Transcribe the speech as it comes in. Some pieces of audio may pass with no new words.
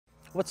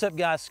What's up,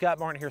 guys? Scott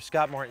Martin here,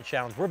 Scott Martin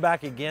Challenge. We're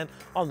back again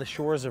on the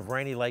shores of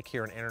Rainy Lake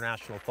here in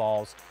International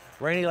Falls.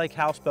 Rainy Lake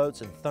Houseboats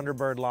and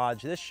Thunderbird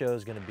Lodge. This show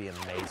is going to be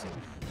amazing.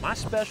 My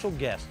special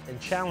guests and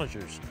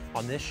challengers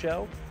on this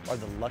show are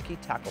the Lucky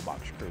Tackle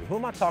Box crew. Who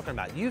am I talking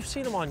about? You've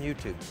seen them on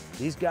YouTube.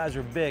 These guys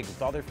are big with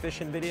all their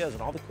fishing videos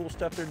and all the cool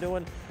stuff they're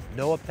doing.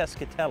 Noah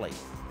Pescatelli,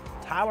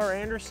 Tyler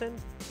Anderson,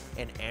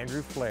 and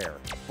Andrew Flair.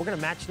 We're going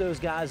to match those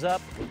guys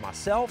up with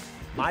myself,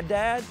 my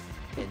dad,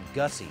 and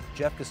Gussy,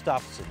 Jeff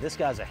Gustafson. This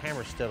guy's a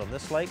hammer stud on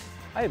this lake.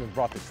 I even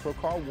brought the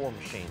Trocar War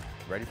Machine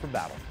ready for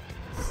battle.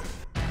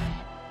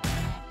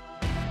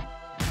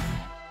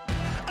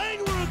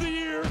 Angler of the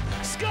Year,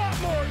 Scott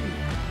Martin.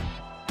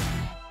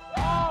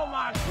 Oh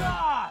my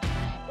God!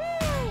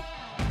 Woo!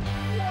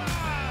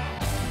 Wow!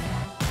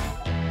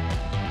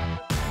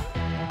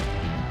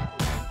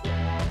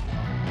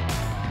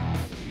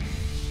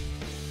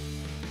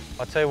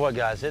 I'll tell you what,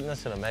 guys, isn't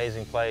this an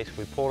amazing place?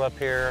 We pulled up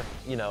here,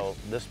 you know,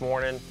 this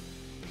morning.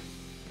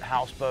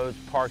 Houseboats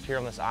parked here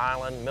on this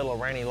island, middle of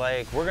Rainy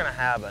Lake. We're gonna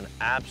have an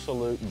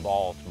absolute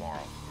ball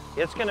tomorrow.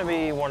 It's gonna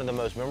be one of the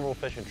most memorable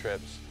fishing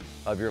trips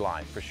of your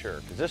life, for sure,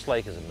 because this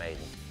lake is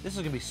amazing. This is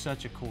gonna be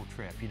such a cool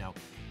trip, you know,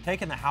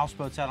 taking the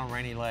houseboats out on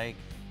Rainy Lake,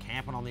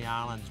 camping on the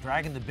islands,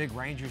 dragging the big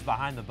Rangers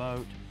behind the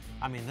boat.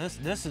 I mean,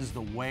 this is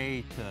the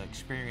way to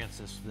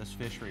experience this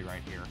fishery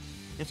right here.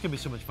 It's gonna be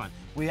so much fun.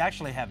 We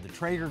actually have the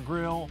Traeger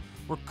grill.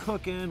 We're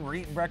cooking, we're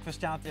eating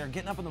breakfast out there,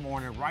 getting up in the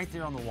morning, right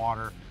there on the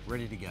water,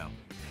 ready to go.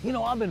 You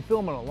know, I've been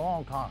filming a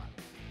long time.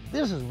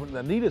 This is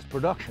the neatest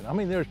production. I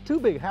mean, there's 2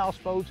 big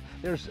houseboats,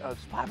 there's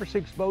 5 or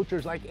 6 boats,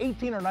 there's like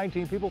 18 or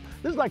 19 people.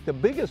 This is like the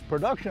biggest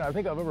production I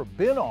think I've ever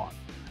been on.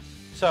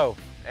 So,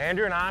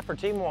 Andrew and I for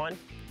Team 1.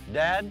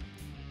 Dad,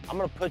 I'm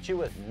gonna put you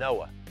with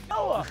Noah.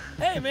 Noah,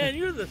 hey man,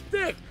 you're the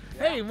stick.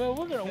 Hey man,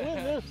 we're gonna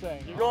win this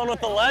thing. You're going with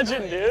the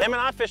legend, dude. Him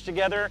and I fished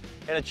together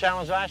in a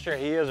challenge last year.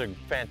 He is a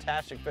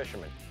fantastic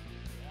fisherman.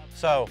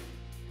 So,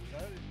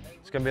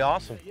 it's gonna be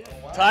awesome.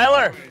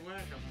 Tyler,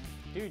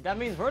 Dude, that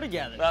means we're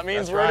together. that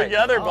means That's we're right.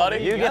 together, Oh, buddy.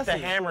 You get the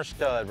Gussy. hammer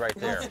stud right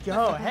there. Let's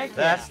go, heck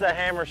That's yeah. the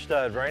hammer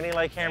stud, Rainy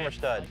Lake hammer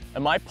stud.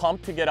 Am I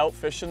pumped to get out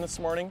fishing this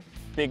morning?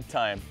 Big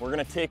time. We're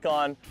gonna take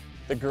on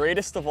the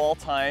greatest of all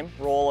time,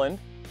 Roland,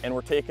 and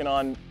we're taking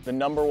on the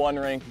 #1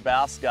 ranked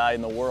bass guy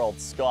in the world,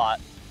 Scott.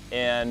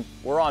 And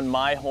we're on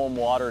my home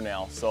water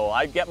now. So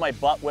I get my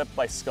butt whipped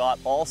by Scott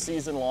all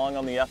season long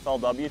on the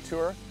FLW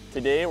tour.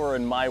 Today we're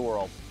in my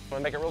world. I'm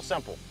gonna make it real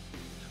simple.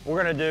 We're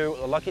gonna do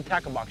a Lucky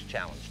Tackle Box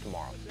challenge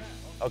tomorrow.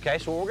 Okay,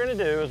 so what we're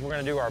gonna do is we're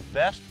gonna do our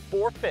best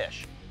 4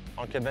 fish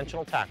on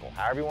conventional tackle,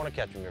 however you wanna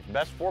catch them, your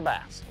best 4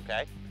 bass,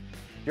 okay?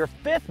 Your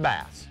 5th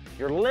bass,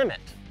 your limit,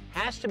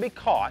 has to be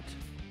caught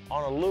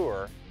on a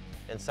lure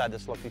inside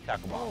this Lucky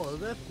Tackle Box. Oh,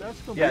 that's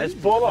gonna Yeah, be it's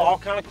easy. full of all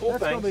kind of cool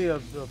That's things. gonna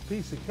be a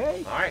piece of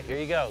cake. All right, here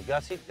you go.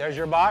 Gussie, there's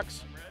your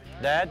box.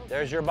 Dad,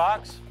 there's your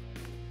box.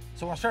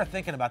 So when I started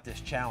thinking about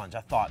this challenge,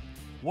 I thought,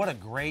 what a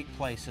great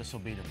place this will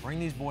be to bring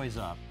these boys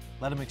up,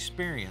 let them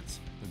experience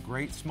the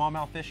great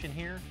smallmouth fishing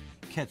here,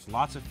 catch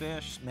lots of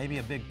fish, maybe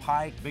a big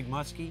pike, big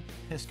muskie.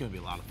 It's gonna be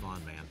a lot of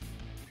fun, man.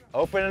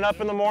 Open it up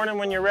in the morning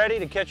when you're ready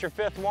to catch your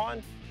 5th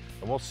one,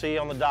 and we'll see you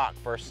on the dock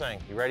first thing.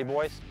 You ready,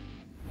 boys?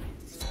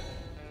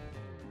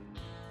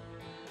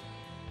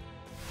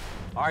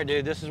 All right,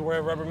 dude, this is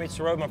where rubber meets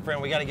the road, my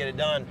friend. We gotta get it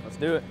done. Let's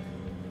do it.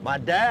 My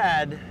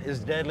dad is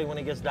deadly when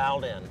he gets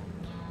dialed in.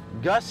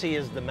 Gussie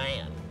is the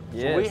man. So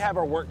Yes. we have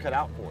our work cut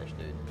out for us,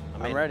 dude.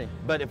 I I'm ready.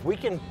 But if we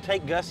can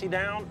take Gussie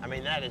down, I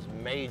mean, that is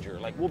major.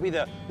 Like, we'll be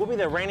the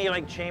Rainy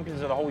Lake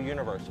champions of the whole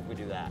universe if we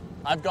do that.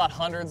 I've got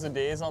hundreds of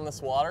days on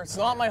this water. It's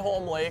not my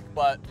home lake,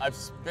 but I've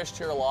fished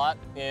here a lot,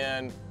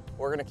 and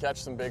we're gonna catch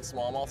some big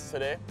smallmouths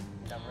today.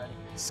 I'm ready.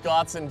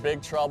 Scott's in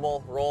big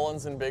trouble,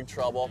 Roland's in big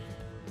trouble.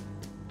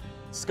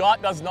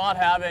 Scott does not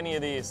have any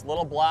of these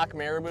little black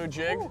marabou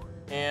jig,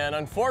 and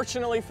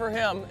unfortunately for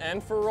him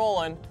and for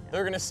Roland,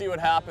 they're gonna see what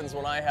happens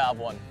when I have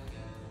one.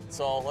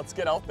 So let's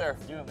get out there.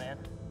 Do it, man.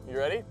 You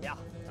ready? Yeah.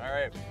 All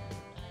right.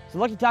 So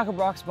Lucky Tackle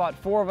Box brought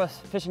 4 of us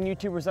fishing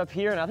YouTubers up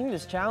here, and I think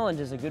this challenge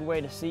is a good way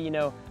to see, you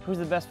know, who's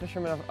the best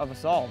fisherman of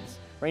us all.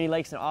 Rainy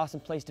Lake's an awesome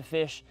place to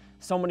fish.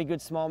 So many good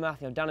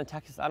smallmouth. You know, down in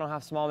Texas, I don't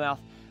have smallmouth,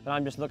 but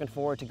I'm just looking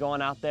forward to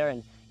going out there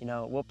and, you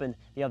know, whooping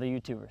the other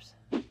YouTubers.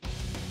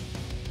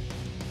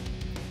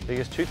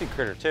 Biggest toothy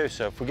critter, too.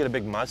 So if we get a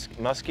big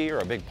muskie or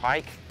a big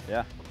pike,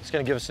 Yeah, it's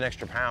gonna give us an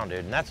extra pound,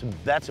 dude. And that's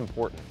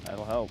important.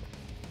 that'll help.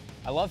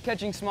 I love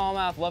catching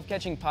smallmouth, love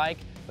catching pike,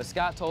 but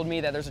Scott told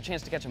me that there's a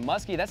chance to catch a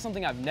muskie. That's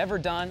something I've never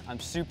done. I'm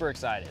super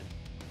excited.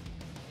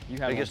 You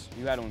had Biggest- one,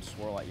 you had one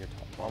swirl at your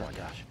top. Oh my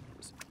gosh.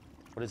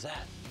 What is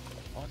that?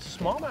 Oh, it's a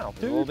smallmouth,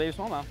 Little dude. baby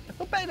smallmouth.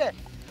 Oh, baby.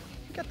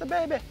 We got the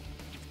baby.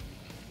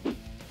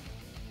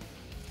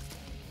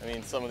 I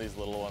mean, some of these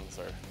little ones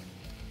are.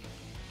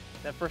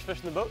 That first fish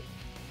in the boat?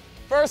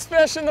 First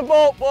fish in the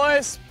boat,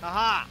 boys.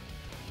 Aha!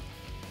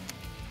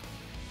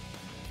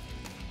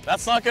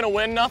 That's not gonna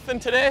win nothing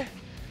today,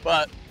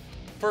 but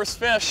first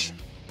fish,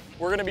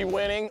 we're gonna be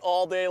winning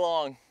all day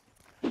long.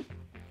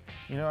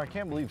 You know, I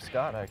can't believe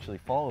Scott actually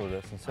followed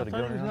us instead of I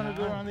thought going he was around gonna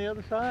go the on the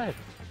other side.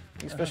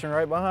 He's fishing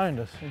right behind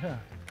us. Yeah.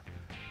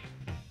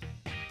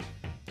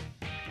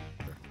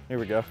 Here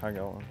we go. I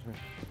got one.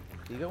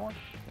 You got one?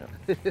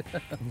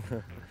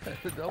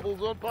 Yep.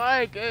 Doubles on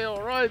pike. Hey,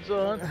 all right,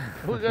 son.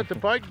 We got the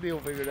pike deal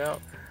figured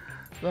out.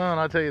 Son,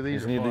 I tell you,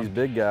 these Just are need fun. these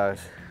big guys.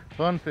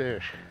 Fun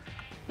fish.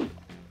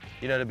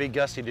 You know, to be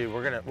Gussy, dude,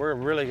 we're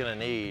really gonna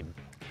need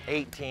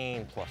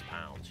 18 plus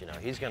pounds. You know,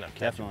 he's gonna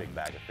catch a big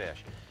bag of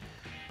fish.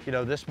 You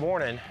know, this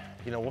morning,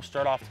 you know, we'll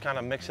start off kind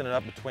of mixing it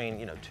up between,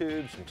 you know,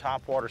 tubes, some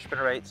topwater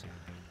spinnerbaits.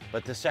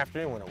 But this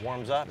afternoon, when it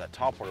warms up, that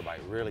topwater bite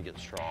really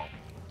gets strong.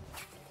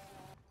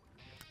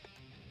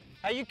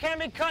 Hey, you can't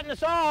be cutting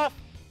us off.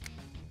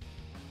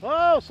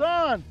 Oh,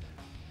 son.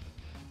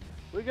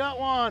 We got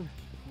one.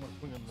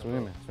 Swing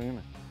him in, swing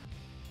him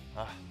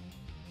in.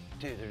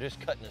 Dude, they're just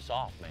cutting us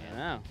off, man. I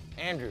know.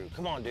 Andrew,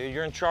 come on, dude,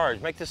 you're in charge.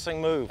 Make this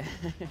thing move.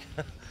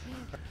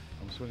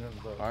 I'm swinging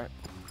the boat. All right.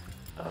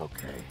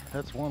 Okay,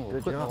 that's one we're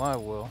Good putting a job.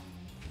 live well.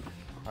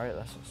 All right,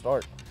 that's a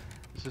start.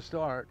 It's a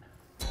start.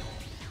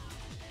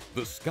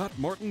 The Scott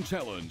Martin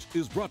Challenge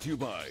is brought to you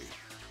by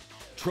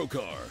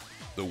Trocar,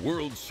 the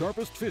world's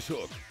sharpest fish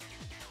hook.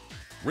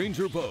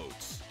 Ranger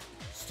Boats,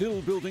 still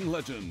building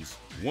legends,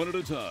 one at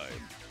a time.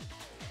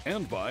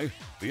 And by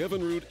the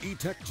Evinrude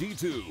E-Tech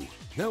G2,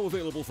 now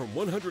available from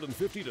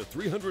 150 to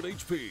 300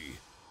 HP.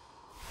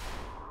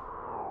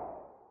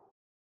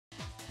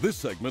 This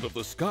segment of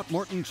the Scott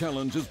Martin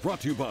Challenge is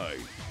brought to you by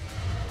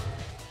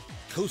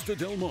Costa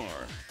Del Mar,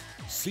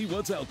 see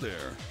what's out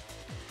there.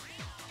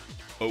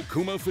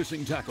 Okuma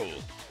Fishing Tackle,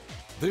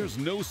 there's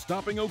no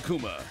stopping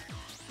Okuma.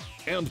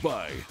 And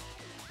by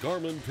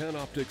Garmin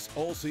Panoptix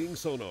All-Seeing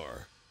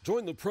Sonar.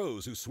 Join the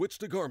pros who switch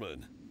to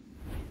Garmin.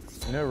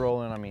 You know,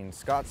 Roland, I mean,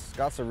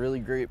 Scott's a really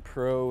great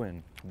pro,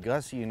 and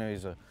Gussy, you know,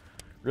 he's a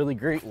really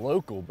great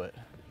local, but,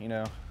 you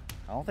know,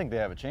 I don't think they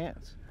have a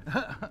chance.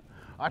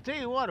 I tell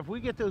you what, if we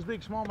get those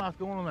big smallmouth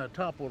going on that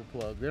topwater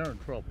plug, they're in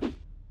trouble.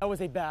 That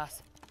was a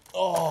bass.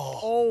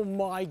 Oh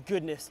my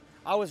goodness.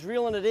 I was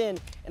reeling it in,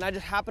 and I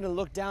just happened to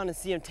look down and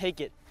see him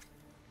take it.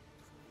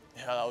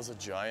 Yeah, that was a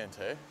giant,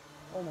 eh?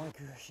 Oh my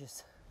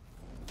gracious.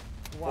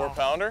 Wow.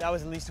 4-pounder? That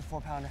was at least a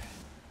 4-pounder.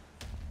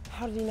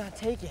 How did he not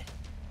take it?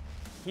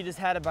 He just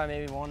had it by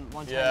maybe one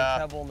tiny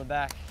pebble in the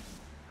back.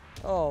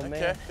 Oh man.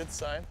 Okay, good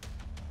sign.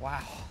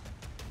 Wow.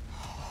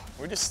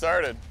 We just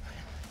started.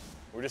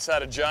 We just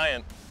had a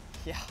giant.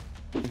 Yeah.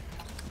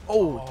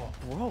 Oh,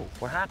 bro.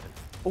 What happened?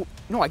 Oh,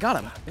 no, I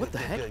got him. What the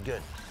Good, heck? Good,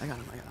 good. I got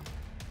him.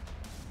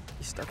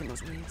 He's stuck in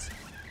those weeds.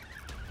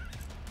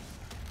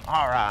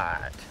 All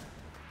right.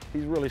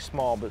 He's really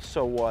small, but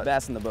so what?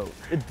 Bass in the boat.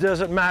 It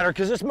doesn't matter,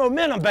 because it's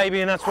momentum, baby,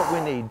 and that's what we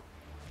need.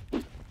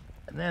 And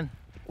then,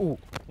 Ooh,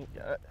 is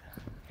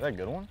that a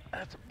good one?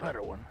 that's a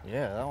better one.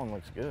 Yeah, that one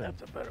looks good.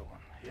 That's a better one.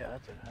 Yeah,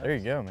 There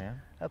you go,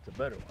 man. That's a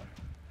better one.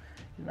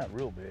 He's not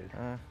real big.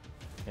 Yeah,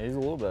 he's a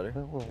little better.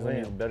 little He's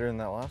only lamb. better than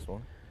that last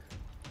one.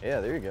 Yeah,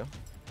 there you go.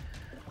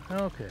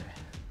 Okay.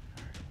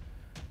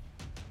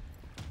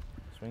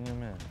 Swing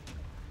him in.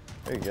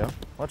 There you go.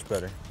 Much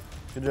better.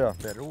 Good job.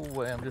 Better. We'll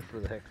weigh him just for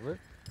the heck of it.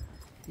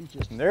 He's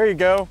just. There you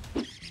go.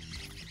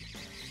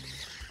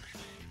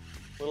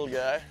 Little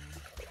guy.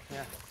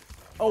 Yeah.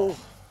 Oh.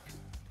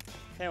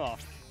 Came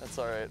off. That's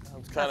all right. I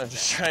was kind of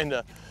just trying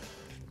to.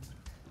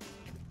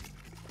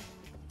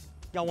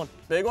 Got one.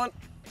 Big one?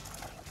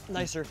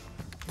 Nicer.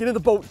 Get in the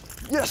boat.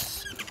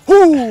 Yes.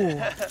 Whoo!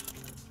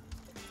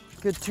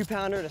 Good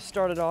 2-pounder to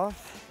start it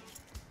off.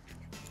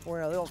 We're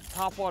in a little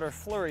topwater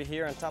flurry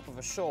here on top of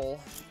a shoal.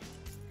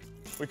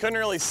 We couldn't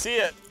really see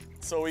it,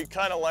 so we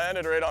kind of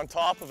landed right on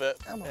top of it.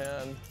 Come on.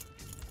 And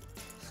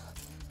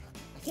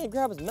I can't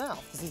grab his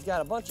mouth because he's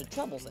got a bunch of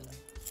trebles in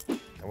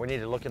it. And we need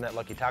to look in that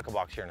lucky tackle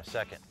box here in a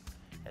second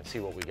and see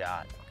what we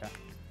got. Okay.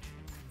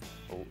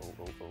 Oh,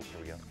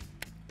 here we go.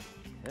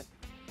 Hit.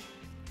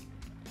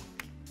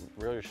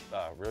 Reel your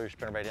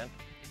spinnerbait in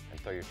and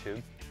throw your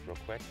tube real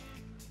quick.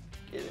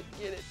 Get it,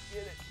 get it,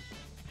 get it.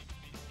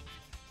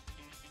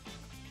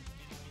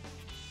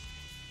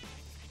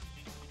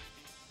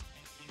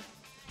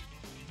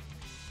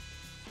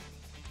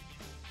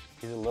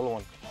 He's a little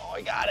one. Oh,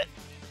 he got it.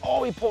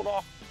 Oh, he pulled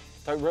off.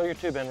 Reel your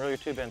tube in,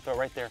 throw it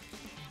right there.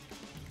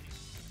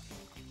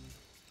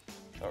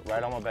 Throw it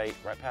right on my bait,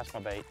 right past my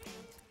bait.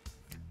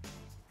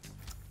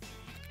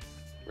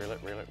 Reel it,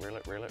 reel it, reel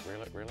it, reel it,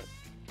 reel it, reel it.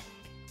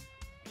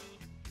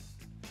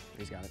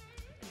 He's got it.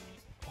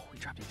 Oh, he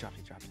dropped it.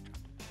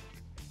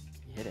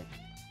 He hit it.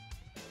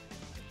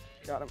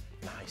 Got him.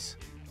 Nice.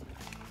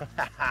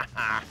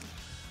 A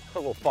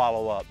little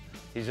follow up.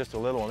 He's just a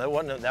little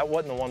one. That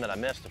wasn't the one that I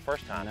missed the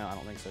first time. No, I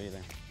don't think so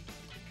either.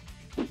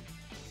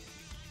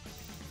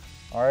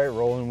 All right,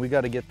 Roland, we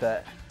got to get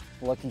that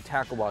lucky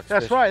tackle box.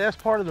 That's fish right. That's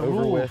part of the over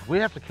rules. with. We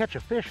have to catch a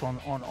fish on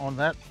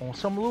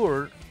some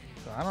lure.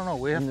 So I don't know.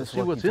 We have In to this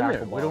see what's lucky in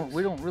there. tackle box.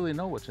 We don't really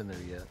know what's in there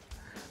yet.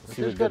 But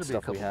See there's what got good to be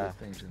a stuff we couple of have.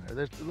 things in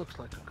there. It looks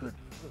like a good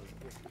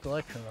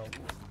selection of.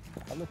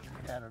 I looked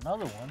at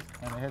another one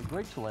and they had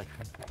great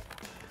selection.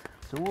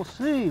 So we'll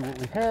see what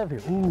we have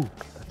here. Ooh,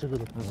 that's a good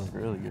one. This is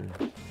really good.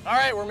 all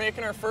right, we're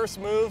making our first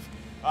move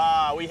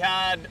We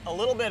had a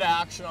little bit of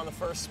action on the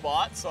first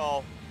spot,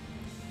 so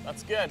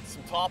that's good.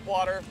 Some top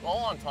water,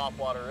 all on top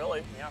water,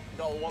 really. Yeah,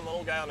 got one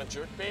little guy on a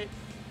jerkbait.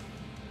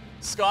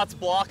 Scott's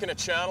blocking a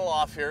channel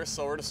off here,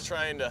 so we're just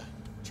trying to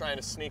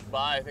sneak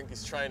by. I think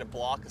he's trying to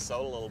block us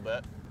out a little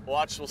bit.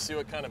 Watch, we'll see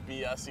what kind of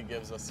BS he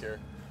gives us here.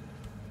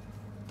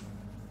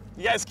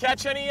 You guys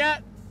catch any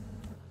yet?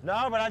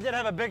 No, but I did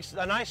have a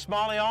nice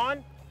smallie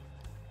on,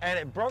 and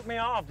it broke me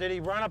off. Did he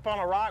run up on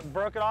a rock,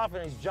 broke it off,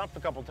 and he's jumped a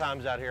couple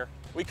times out here?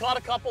 We caught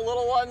a couple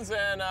little ones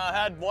and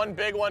had one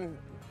big one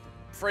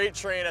freight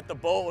train at the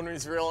boat when he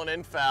was reeling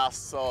in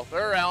fast, so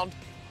they're around.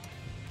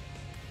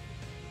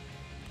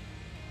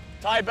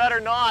 Tie better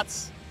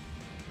knots.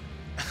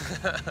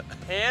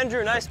 Hey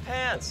Andrew, nice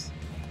pants.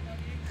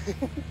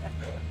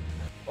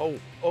 Oh,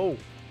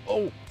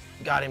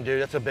 got him,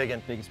 dude. That's a big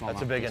one. Biggest smallmouth.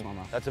 That's a big one.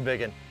 That's a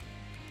big one.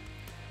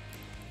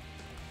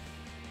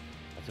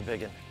 That's a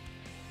big one.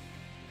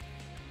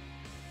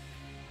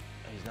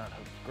 He's not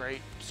hooked.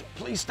 Great. So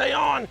please stay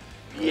on.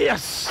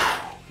 Yes.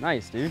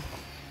 Nice, dude.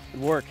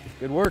 Good work.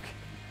 Good work.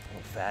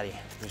 Little fatty.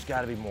 There's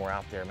got to be more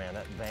out there, man.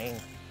 That vein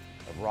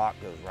of rock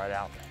goes right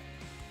out.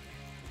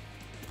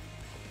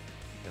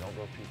 Okay, don't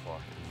go too far.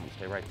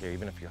 Stay right there,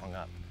 even if you're hung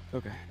up.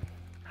 Okay.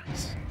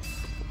 Nice.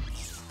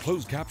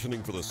 Closed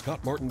captioning for the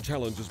Scott Martin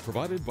Challenge is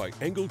provided by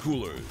Engel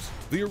Coolers,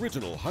 the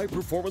original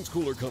high-performance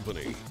cooler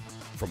company.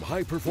 From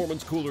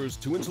high-performance coolers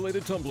to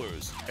insulated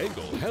tumblers,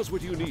 Engel has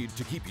what you need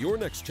to keep your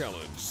next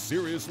challenge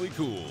seriously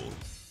cool.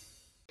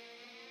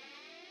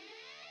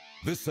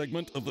 This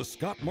segment of the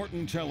Scott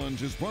Martin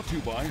Challenge is brought to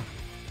you by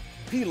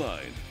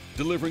P-Line,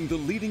 delivering the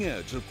leading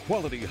edge of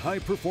quality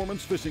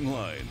high-performance fishing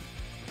line.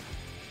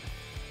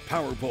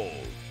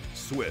 Powerpole,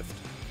 swift,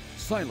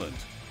 silent,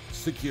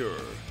 secure.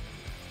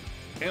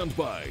 And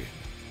by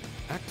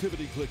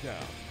Activity Click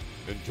Out.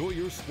 Enjoy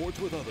your sports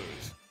with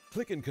others.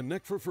 Click and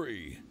connect for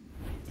free.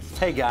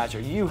 Hey guys, are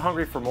you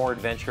hungry for more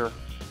adventure?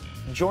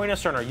 Join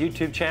us on our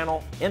YouTube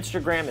channel,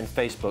 Instagram, and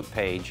Facebook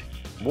page.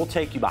 We'll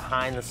take you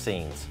behind the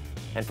scenes.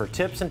 And for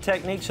tips and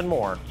techniques and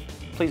more,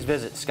 please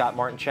visit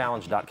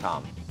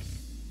scottmartinchallenge.com.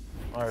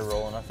 All right,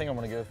 Roland, I think I'm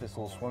gonna go with this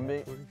little swim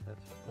bait.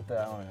 Put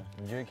that on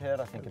a jig head.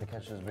 I think it'll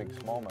catch this big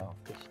smallmouth.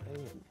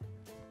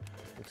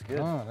 Looks good.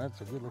 Oh,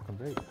 that's a good looking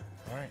bait.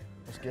 All right,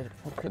 let's get it.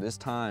 Look at this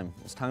time.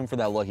 It's time for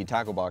that lucky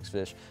tackle box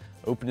fish.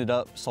 Opened it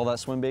up, saw that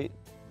swim bait.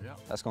 Yeah.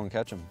 That's gonna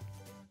catch him.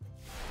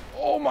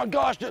 Oh my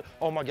gosh, dude.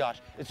 Oh my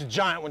gosh. It's a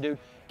giant one, dude.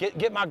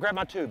 Grab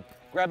my tube.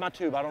 Grab my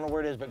tube. I don't know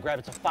where it is, but grab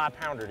it. It's a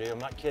 5-pounder, dude. I'm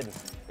not kidding.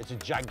 It's a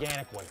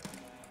gigantic one.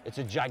 It's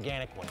a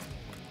gigantic one.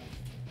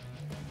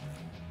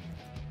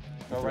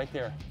 Go right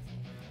there.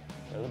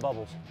 There are the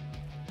bubbles.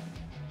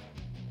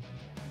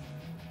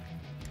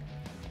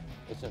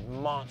 It's a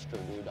monster,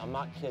 dude. I'm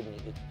not kidding you.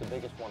 It's the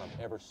biggest one I've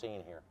ever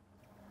seen here.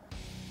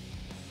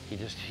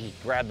 He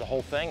grabbed the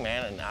whole thing,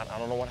 man, and I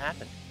don't know what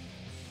happened.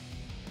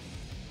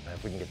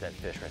 If we can get that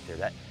fish right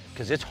there,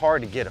 because it's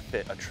hard to get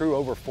a true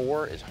over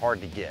 4 is hard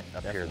to get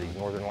up here, these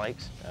northern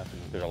lakes. Definitely.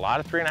 There's a lot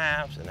of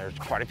 3.5s and there's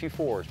quite a few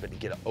 4s, but to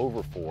get an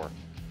over 4,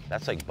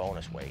 that's like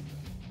bonus weight.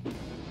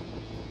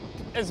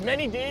 As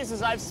many days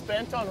as I've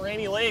spent on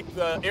Rainy Lake,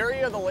 the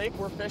area of the lake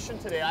we're fishing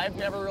today, I've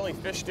never really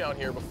fished down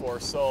here before,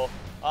 so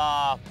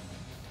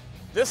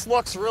this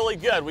looks really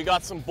good. We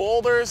got some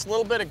boulders, a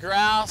little bit of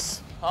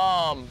grass,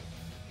 some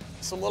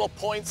little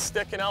points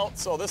sticking out,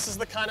 so this is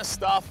the kind of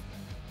stuff,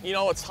 you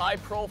know, it's high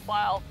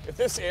profile. If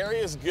this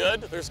area is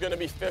good, there's gonna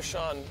be fish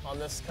on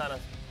this kind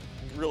of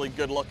really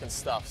good looking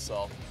stuff,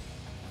 so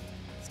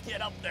let's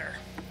get up there.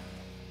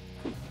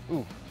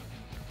 Ooh,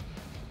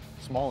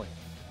 smallie.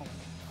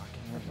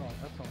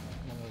 That's on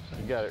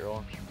You got it,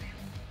 Roland.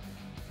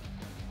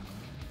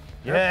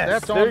 Yes,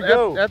 that's there you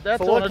go. That's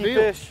It's a on lucky deal.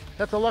 fish.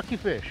 That's a lucky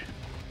fish.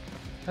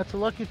 That's a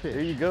lucky fish.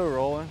 There you go,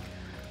 Roland.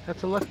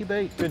 That's a lucky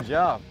bait. Good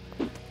job.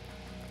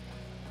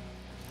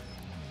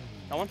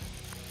 That one?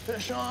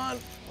 Fish on.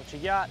 What you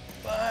got?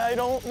 I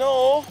don't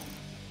know.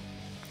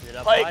 Is it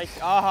a Pike. pike?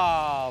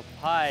 Oh,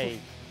 pike.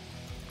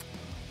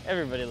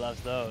 Everybody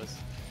loves those.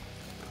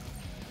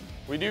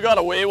 We do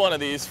gotta weigh one of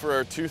these for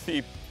our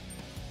toothy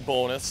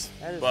bonus,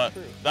 That is but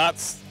true.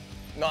 that's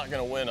not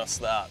gonna win us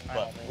that, I but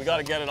don't think we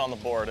gotta get it on the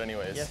board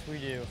anyways. Yes, we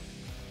do.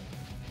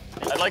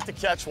 I'd like to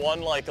catch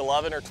one like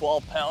 11 or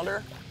 12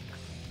 pounder,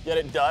 get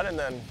it done, and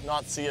then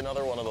not see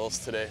another one of those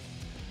today.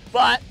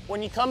 But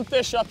when you come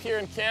fish up here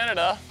in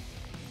Canada,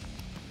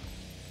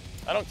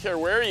 I don't care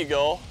where you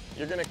go,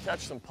 you're gonna catch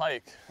some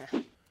pike.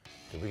 Dude,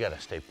 we gotta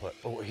stay put.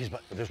 Oh,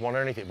 there's one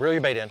underneath it. Reel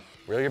your bait in,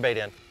 reel your bait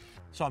in.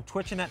 So I'm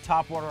twitching that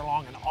top water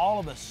along, and all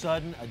of a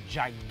sudden, a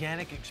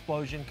gigantic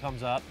explosion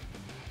comes up.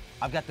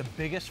 I've got the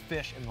biggest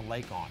fish in the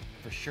lake on,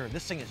 for sure.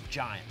 This thing is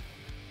giant.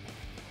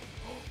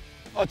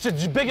 Oh, it's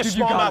the biggest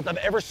smallmouth I've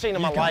ever seen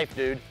in my life,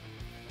 dude.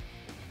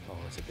 Oh,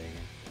 it's a big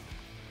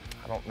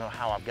one. I don't know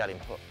how I've got him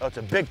hooked. Oh, it's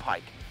a big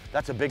pike.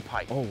 That's a big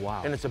pike. Oh,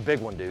 wow. And it's a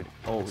big one, dude.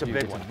 Oh, it's a dude,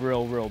 big it's one. a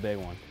real big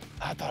one.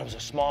 I thought it was a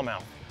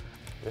smallmouth.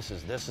 This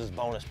is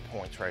bonus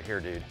points right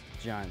here, dude.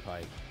 Giant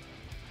pike.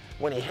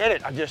 When he hit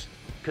it,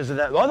 because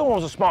the other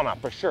one was a smallmouth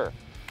for sure,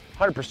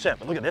 100%.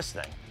 But look at this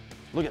thing.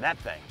 Look at that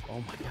thing. Oh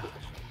my gosh.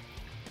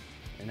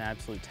 An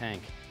absolute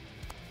tank.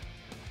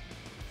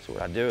 So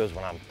what I do is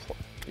when I'm,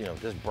 you know,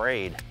 this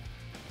braid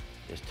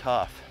is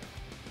tough,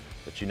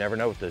 but you never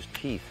know with those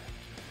teeth.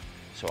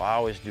 So I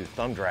always do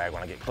thumb drag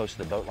when I get close to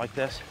the boat like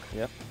this.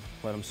 Yep.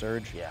 Let them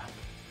surge. Yeah.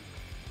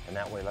 And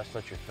that way, let's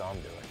let your thumb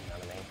do it, you know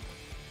what I mean?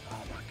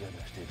 Oh my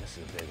goodness, dude, this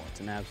is a big one. It's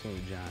an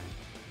absolute giant.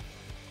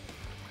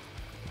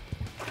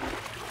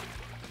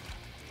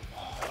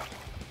 Oh,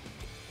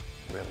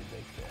 really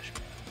big fish,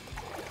 man.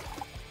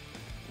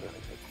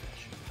 Really big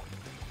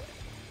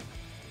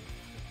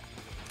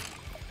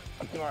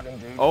fish. Got him,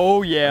 dude.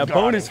 Oh yeah, Got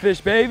bonus him.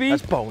 fish, baby.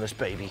 That's bonus,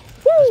 baby.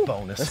 That's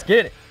bonus. Let's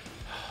get it.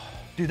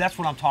 Dude, that's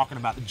what I'm talking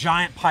about. The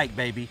giant pike,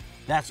 baby.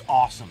 That's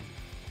awesome.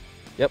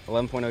 Yep,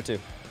 11.02.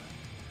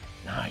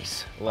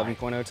 Nice.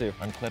 11.02.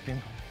 Unclip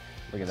him.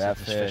 Look at Let's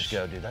that let this fish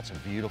go, dude. That's a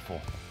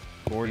beautiful,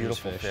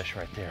 beautiful fish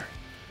right there.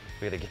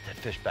 We gotta get that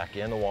fish back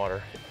in the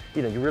water.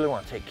 You know, you really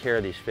want to take care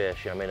of these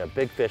fish. I mean, a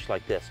big fish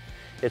like this,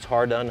 it's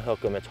hard to unhook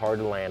them, it's hard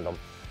to land them.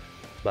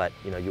 But,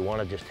 you know, you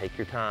want to just take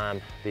your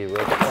time, be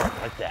real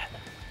quick like that,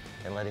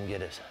 and let him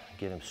get his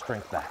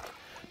strength back.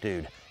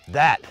 Dude,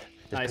 that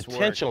is Nice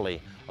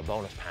potentially a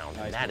bonus pound,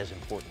 and that is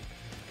important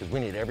because we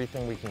need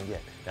everything we can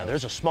get. Now,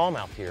 there's a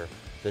smallmouth here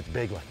that's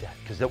big like that,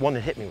 because the one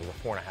that hit me was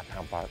a 4.5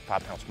 pound,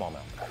 5 pound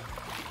smallmouth.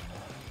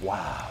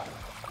 Wow.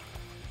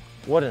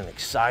 What an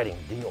exciting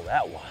deal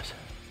that was.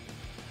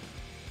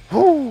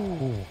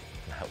 Whew.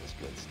 That was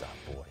good stuff,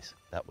 boys.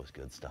 That was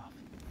good stuff.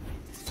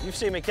 You've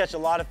seen me catch a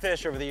lot of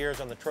fish over the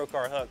years on the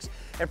Trocar hooks.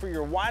 And for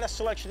your widest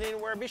selection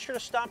anywhere, be sure to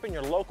stop in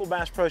your local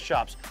Bass Pro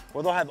Shops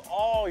where they'll have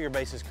all your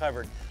bases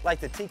covered, like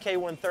the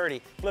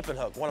TK130 flipping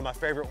hook, one of my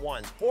favorite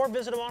ones, or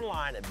visit them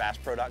online at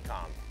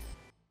BassPro.com.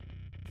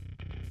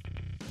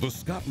 The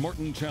Scott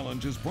Martin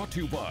Challenge is brought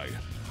to you by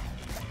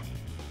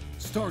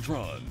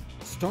Startron.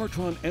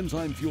 Startron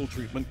enzyme fuel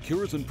treatment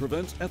cures and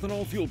prevents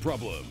ethanol fuel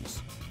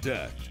problems.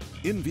 Decked.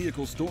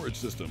 In-vehicle storage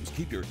systems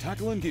keep your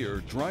tackle and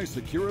gear dry,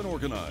 secure, and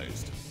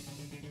organized.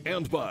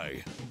 And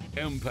by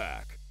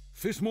MPAC.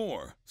 Fish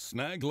more,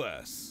 snag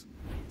less.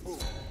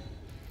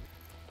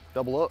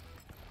 Double up.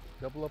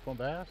 Double up on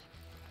bass.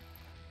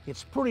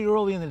 It's pretty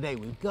early in the day.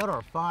 We've got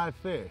our 5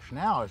 fish.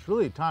 Now it's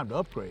really time to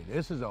upgrade.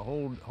 This is a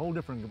whole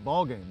different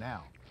ball game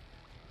now.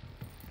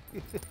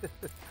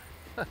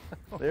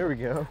 There we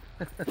go.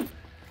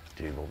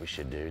 Dude, what we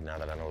should do now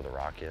that I know where the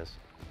rock is,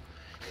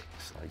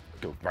 it's like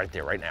go right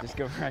there, right now. Just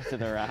go right to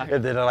the rock.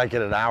 And then like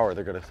in an hour,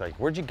 they're gonna say,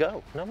 "Where'd you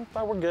go?" No,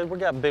 we're good. We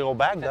got a big old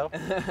bag though.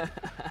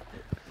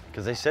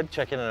 Because they said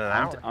check in an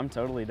hour. I'm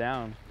totally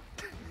down.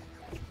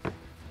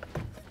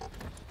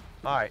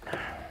 All right,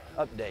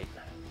 update.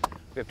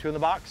 We have 2 in the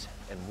box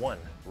and 1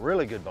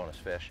 really good bonus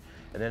fish.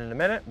 And then in a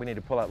minute, we need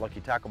to pull out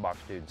Lucky Tackle Box,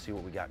 dude, and see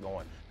what we got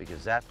going,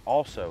 because that's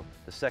also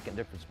the second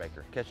difference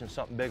maker. Catching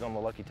something big on the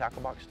Lucky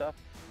Tackle Box stuff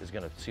is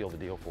gonna seal the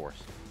deal for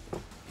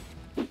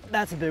us.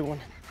 That's a big one.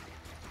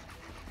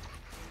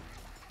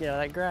 Get out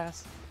of that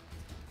grass.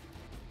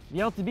 The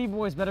LTB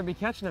boys better be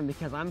catching them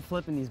because I'm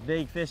flipping these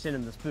big fish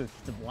in the spook.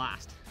 It's a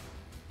blast.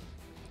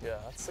 Yeah,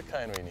 that's the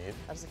kind we need.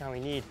 That's the kind we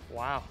need.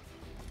 Wow.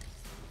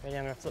 Ready,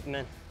 I'm gonna flip them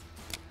in.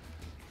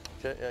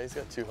 Okay, yeah, he's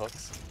got 2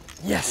 hooks.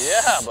 Yes!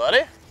 Yeah,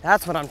 buddy.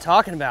 That's what I'm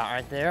talking about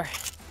right there.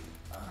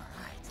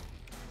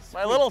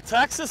 My little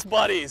Texas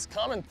buddies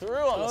coming through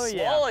on the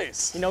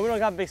smallies. You know, we don't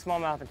got big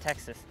smallmouth in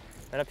Texas,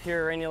 but up here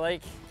at Rainy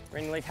Lake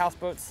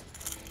Houseboats,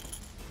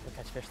 we'll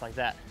catch fish like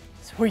that.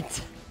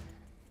 Sweet.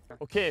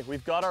 Okay,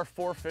 we've got our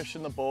 4 fish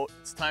in the boat.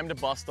 It's time to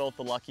bust out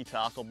the Lucky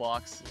Tackle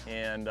Box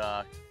and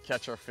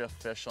catch our 5th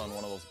fish on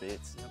one of those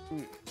baits.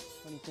 What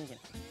are you thinking?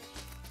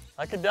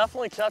 I could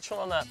definitely catch one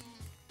on that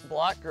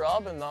black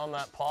grub and on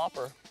that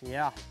popper.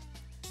 Yeah,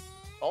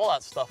 All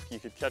that stuff you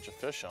could catch a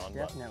fish on.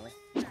 definitely.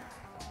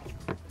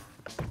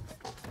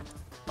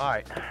 All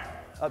right,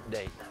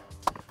 update.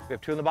 We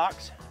have 2 in the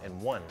box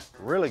and 1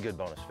 really good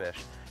bonus fish.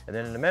 And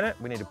then in a minute,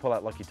 we need to pull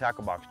out Lucky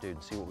Tackle Box, dude,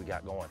 and see what we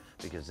got going,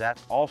 because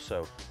that's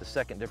also the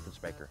second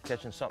difference maker.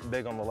 Catching something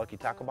big on the Lucky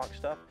Tackle Box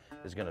stuff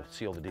is gonna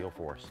seal the deal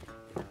for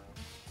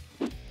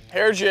us.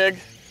 Hair jig.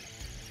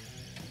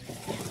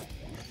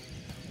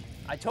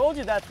 I told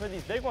you that's where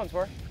these big ones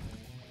were.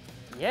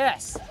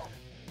 Yes.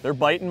 They're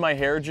biting my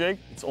hair jig.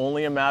 It's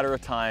only a matter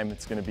of time.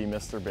 It's gonna be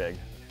Mr. Big.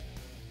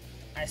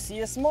 I see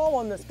a small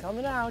one that's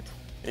coming out.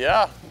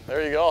 Yeah,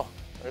 there you go.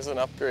 There's an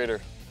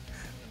upgrader.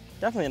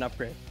 Definitely an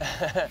upgrade.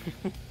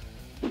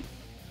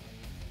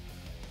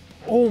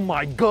 Oh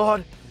my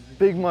God.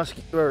 Big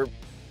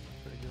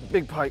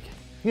big pike.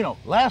 You know,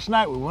 last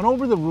night we went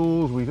over the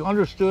rules. We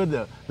understood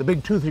the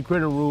big toothy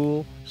critter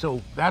rule.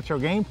 So that's our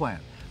game plan.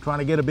 Trying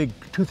to get a big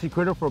toothy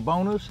critter for a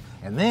bonus.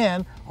 And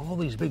then all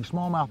these big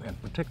smallmouth, and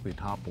particularly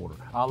topwater.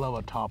 I love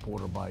a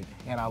topwater bite,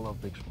 and I love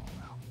big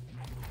smallmouth.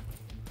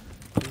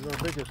 This is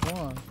our biggest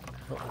one.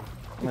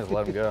 I'm gonna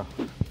let him go.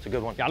 It's a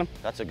good one. Got him?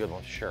 That's a good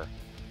one, sure.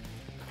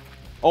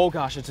 Oh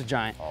gosh, it's a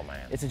giant. Oh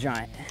man. It's a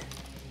giant.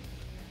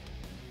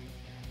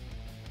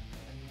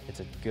 It's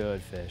a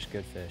good fish,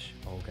 good fish.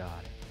 Oh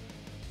God.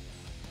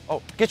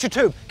 Oh, get your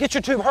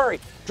tube,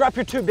 hurry. Drop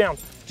your tube down.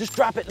 Just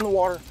drop it in the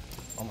water.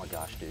 Oh my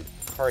gosh, dude.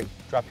 Hurry,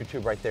 drop your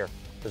tube right there.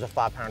 There's a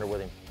 5-pounder with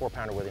him,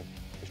 4-pounder with him.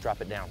 Just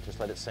drop it down, just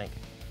let it sink.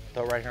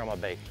 Throw it right here on my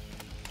bait.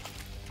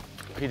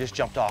 He just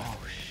jumped off.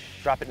 Oh,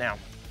 drop it down.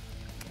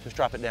 Just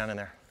drop it down in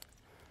there.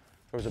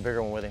 There was a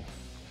bigger one with him.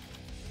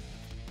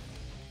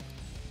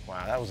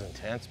 Wow, that was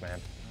intense, man.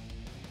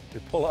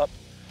 We pull up,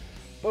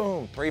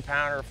 boom,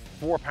 3-pounder,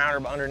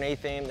 4-pounder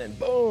underneath him, then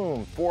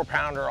boom,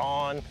 4-pounder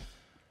on.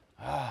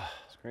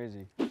 It's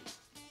crazy.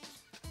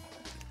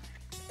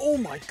 Oh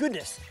my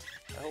goodness.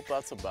 I hope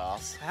that's a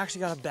bass. I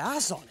actually got a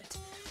bass on it.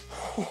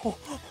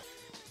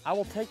 I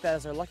will take that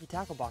as our lucky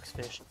tackle box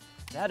fish.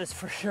 That is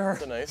for sure.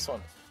 It's a nice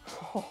one.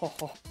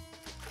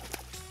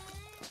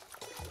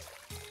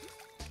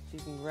 See if you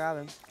can grab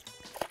him.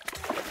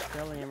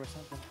 Belly him or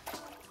something.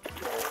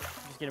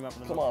 Just get him up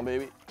in the Come boat. on,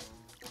 baby.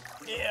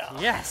 Yeah.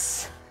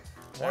 Yes.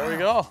 There we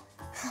go.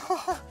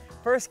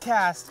 First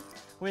cast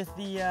with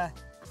the That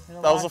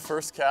was the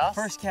first cast?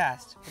 First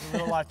cast with a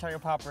little live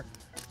target popper.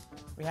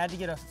 We had to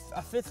get a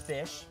 5th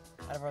fish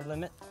out of our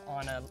limit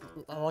on a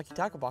lucky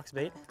tackle box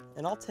bait,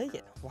 and I'll take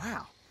it.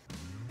 Wow.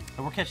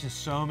 And we're catching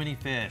so many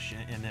fish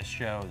in this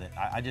show that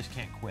I just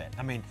can't quit.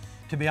 I mean,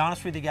 to be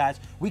honest with you guys,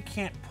 we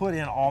can't put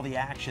in all the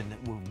action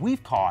that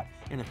we've caught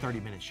in a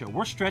 30-minute show.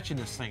 We're stretching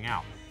this thing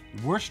out.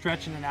 We're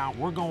stretching it out.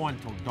 We're going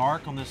till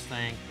dark on this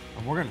thing,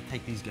 and we're gonna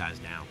take these guys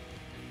down.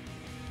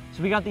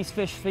 So we got these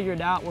fish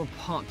figured out. We're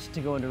pumped to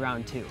go into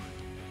round 2.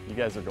 You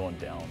guys are going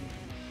down.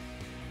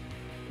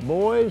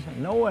 Boys,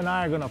 Noah and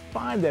I are gonna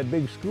find that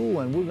big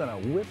school and we're gonna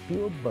whip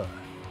your butt.